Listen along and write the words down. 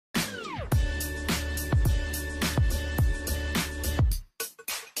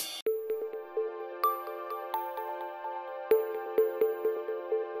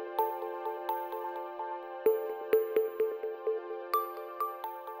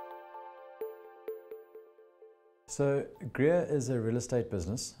So Greer is a real estate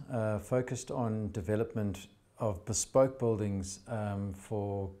business focused on development of bespoke buildings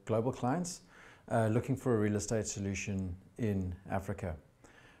for global clients looking for a real estate solution in Africa.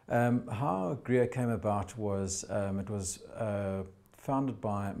 How Greer came about was it was founded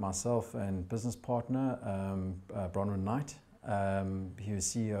by myself and business partner Bronwyn Knight. He was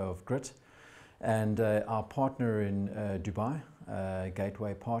CEO of Grit, and our partner in Dubai,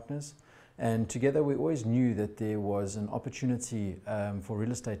 Gateway Partners. And together we always knew that there was an opportunity for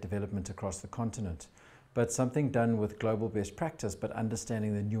real estate development across the continent, but something done with global best practice, but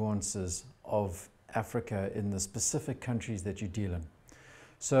understanding the nuances of Africa in the specific countries that you deal in.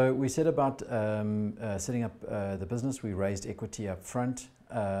 So we set about setting up the business. We raised equity up front,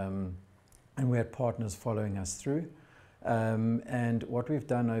 and we had partners following us through. And what we've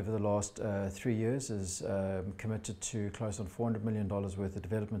done over the last 3 years is committed to close on $400 million worth of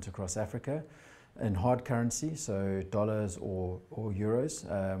development across Africa in hard currency, so dollars or euros.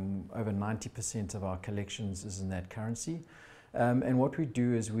 Over 90% of our collections is in that currency. And what we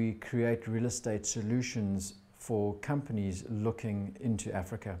do is we create real estate solutions for companies looking into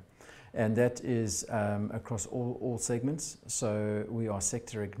Africa. And that is across all segments. So we are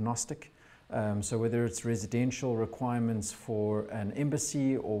sector agnostic. So whether it's residential requirements for an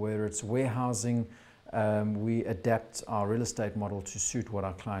embassy or whether it's warehousing, we adapt our real estate model to suit what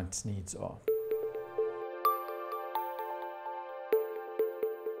our clients' needs are.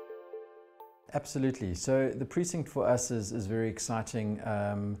 Absolutely. So the precinct for us is very exciting.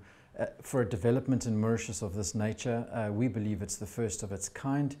 For a development in Mauritius of this nature, we believe it's the first of its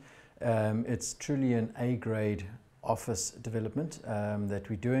kind. It's truly an A-grade office development that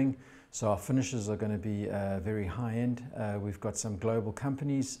we're doing. So our finishes are going to be very high-end. We've got some global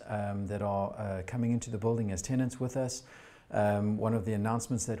companies that are coming into the building as tenants with us. One of the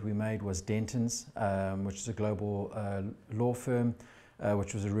announcements that we made was Denton's, which is a global law firm,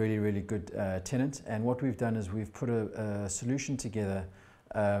 which was a really good tenant. And what we've done is we've put a solution together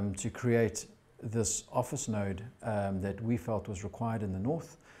to create this office node that we felt was required in the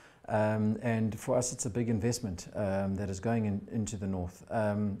north. And for us, it's a big investment that is going into the north.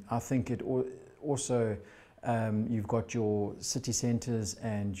 I think it also, you've got your city centres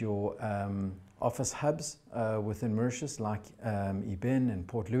and your office hubs within Mauritius, like Eben and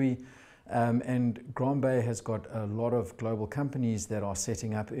Port Louis. And Grand Bay has got a lot of global companies that are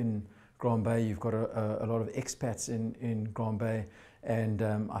setting up in Grand Bay. You've got a lot of expats in Grand Bay. And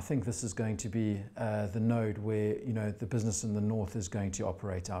I think this is going to be the node where, you know, the business in the north is going to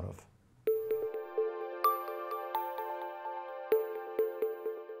operate out of.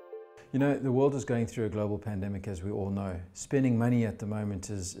 You know, the world is going through a global pandemic, as we all know. Spending money at the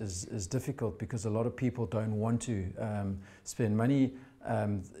moment is difficult because a lot of people don't want to spend money.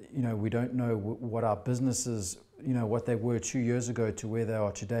 You know, we don't know what our businesses, you know, what they were 2 years ago to where they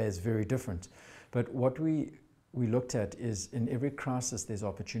are today is very different. But what we looked at is in every crisis there's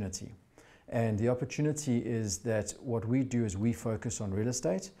opportunity. And the opportunity is that what we do is we focus on real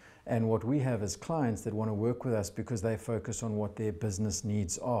estate, and what we have as clients that want to work with us because they focus on what their business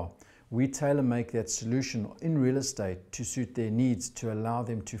needs are. We tailor make that solution in real estate to suit their needs, to allow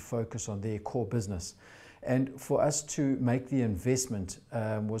them to focus on their core business. And for us to make the investment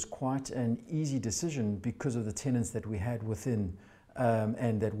was quite an easy decision because of the tenants that we had within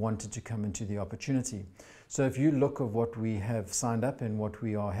and that wanted to come into the opportunity. So if you look at what we have signed up and what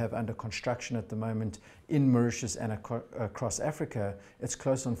we have under construction at the moment in Mauritius and across Africa, it's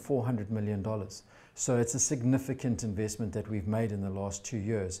close on $400 million. So it's a significant investment that we've made in the last 2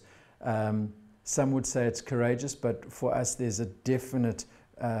 years. Some would say it's courageous, but for us there's a definite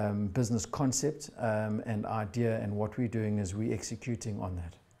business concept and idea, and what we're doing is we're executing on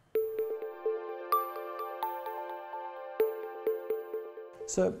that.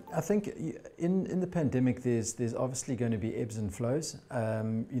 So I think in the pandemic there's obviously going to be ebbs and flows.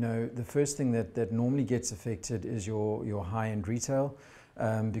 You know, the first thing that normally gets affected is your high-end retail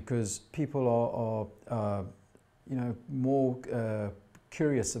because people are you know, more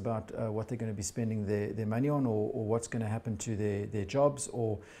curious about what they're going to be spending their money on, or what's going to happen to their jobs,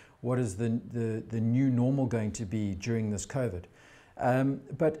 or what is the new normal going to be during this COVID.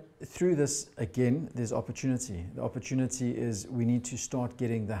 But through this, again, there's opportunity. The opportunity is we need to start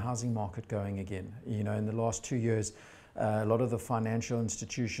getting the housing market going again. You know, in the last 2 years, a lot of the financial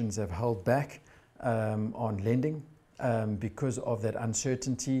institutions have held back on lending because of that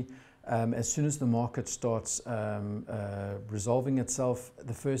uncertainty. As soon as the market starts resolving itself,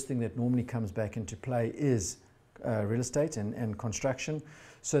 the first thing that normally comes back into play is real estate and construction.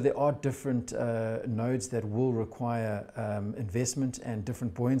 So there are different nodes that will require investment and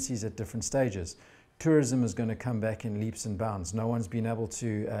different buoyancies at different stages. tourism is going to come back in leaps and bounds. No one's been able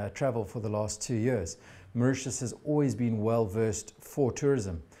to travel for the last 2 years. Mauritius has always been well versed for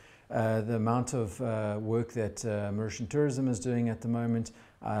tourism. The amount of work that Mauritian tourism is doing at the moment,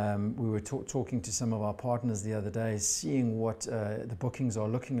 we were talking to some of our partners the other day, seeing what the bookings are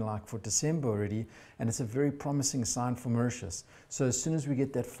looking like for December already, and it's a very promising sign for Mauritius. So as soon as we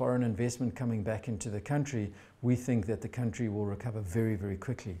get that foreign investment coming back into the country, we think that the country will recover very, very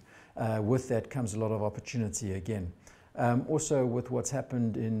quickly. With that comes a lot of opportunity again. Also with what's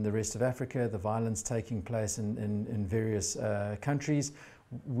happened in the rest of Africa, the violence taking place in various countries,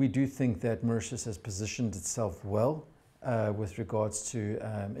 we do think that Mauritius has positioned itself well with regards to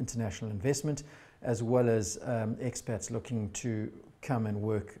international investment, as well as expats looking to come and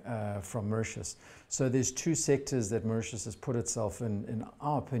work from Mauritius. So there's two sectors that Mauritius has put itself in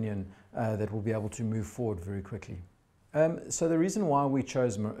our opinion, that will be able to move forward very quickly. So the reason why we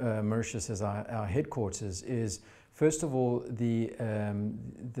chose Mauritius as our headquarters is, first of all, the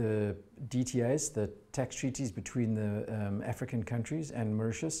DTAs, the tax treaties between the African countries and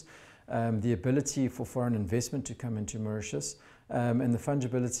Mauritius, the ability for foreign investment to come into Mauritius, and the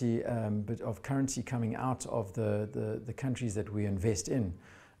fungibility of currency coming out of the countries that we invest in.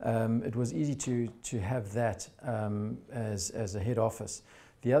 It was easy to have that as a head office.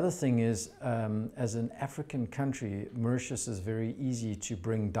 The other thing is, as an African country, Mauritius is very easy to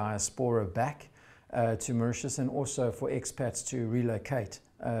bring diaspora back to Mauritius, and also for expats to relocate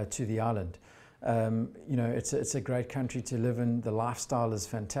to the island. You know, it's a great country to live in. The lifestyle is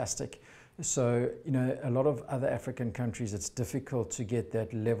fantastic. So, you know, a lot of other African countries, it's difficult to get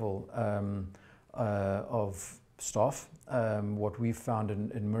that level of staff. What we've found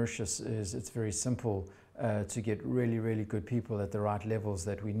in Mauritius is it's very simple to get really, really good people at the right levels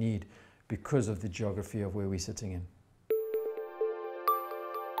that we need because of the geography of where we're sitting in.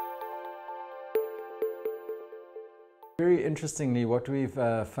 Very interestingly, what we've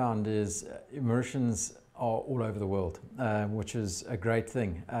found is Mauritians are all over the world, which is a great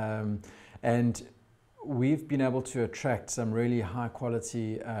thing. And we've been able to attract some really high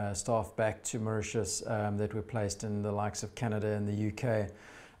quality staff back to Mauritius that were placed in the likes of Canada and the UK.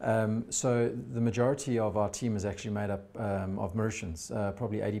 So the majority of our team is actually made up of Mauritians.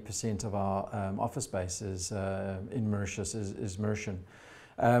 Probably 80% of our office space is in Mauritius is Mauritian.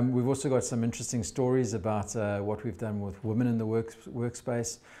 We've also got some interesting stories about what we've done with women in the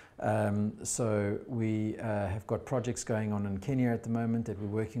workspace. So we have got projects going on in Kenya at the moment that we're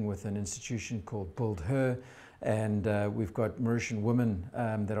working with an institution called Heure, and we've got Mauritian women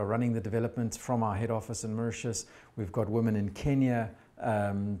that are running the development from our head office in Mauritius. We've got women in Kenya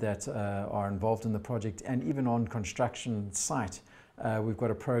that are involved in the project, and even on construction site we've got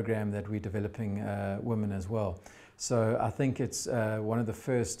a program that we're developing women as well. So I think it's one of the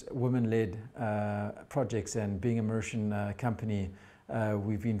first women-led projects, and being a Mauritian company,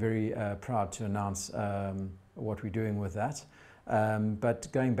 we've been very proud to announce what we're doing with that. But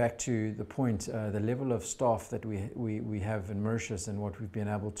going back to the point, the level of staff that we have in Mauritius and what we've been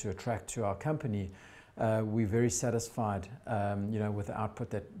able to attract to our company, we're very satisfied, you know, with the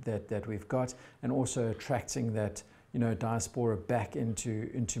output that we've got, and also attracting that, you know, diaspora back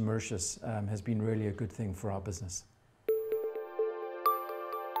into Mauritius has been really a good thing for our business.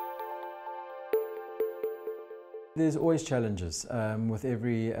 There's always challenges. With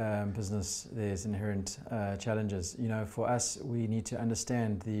every business, there's inherent challenges. You know, for us, we need to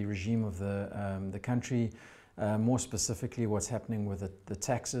understand the regime of the country, more specifically what's happening with the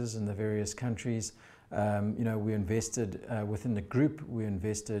taxes in the various countries. You know, we invested within the group, we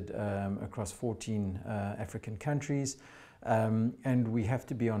invested across 14 African countries, and we have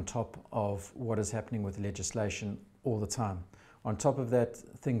to be on top of what is happening with legislation all the time. On top of that,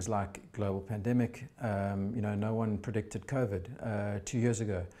 things like global pandemic, you know, no one predicted COVID 2 years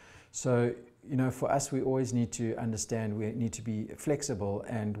ago. So, you know, for us, we always need to understand we need to be flexible,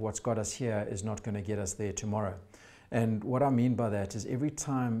 and what's got us here is not going to get us there tomorrow. And what I mean by that is, every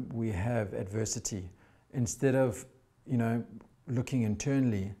time we have adversity, instead of, you know, looking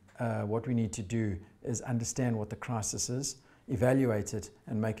internally, what we need to do is understand what the crisis is, evaluate it,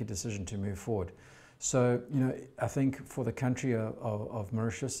 and make a decision to move forward. So, you know, I think for the country of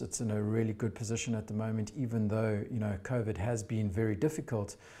Mauritius, it's in a really good position at the moment, even though, you know, COVID has been very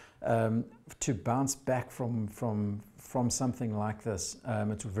difficult. To bounce back from something like this,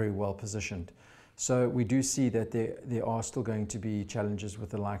 it's very well positioned. So we do see that there are still going to be challenges with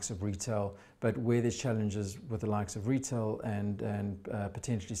the likes of retail, but where there's challenges with the likes of retail and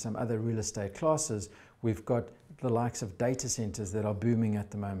potentially some other real estate classes, we've got the likes of data centers that are booming at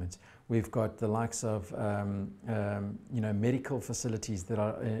the moment. We've got the likes of medical facilities that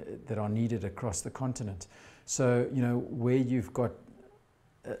are needed across the continent. So where you've got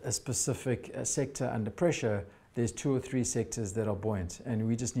a specific sector under pressure, there's 2 or 3 sectors that are buoyant, and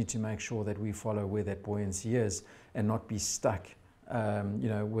we just need to make sure that we follow where that buoyancy is and not be stuck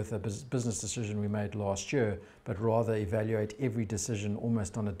with a business decision we made last year, but rather evaluate every decision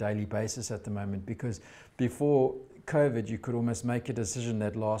almost on a daily basis at the moment. Because before COVID, you could almost make a decision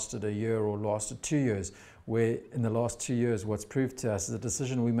that lasted a year or lasted 2 years, where in the last 2 years, what's proved to us is the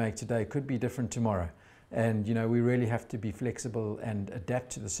decision we make today could be different tomorrow. And we really have to be flexible and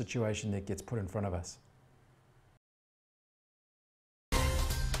adapt to the situation that gets put in front of us.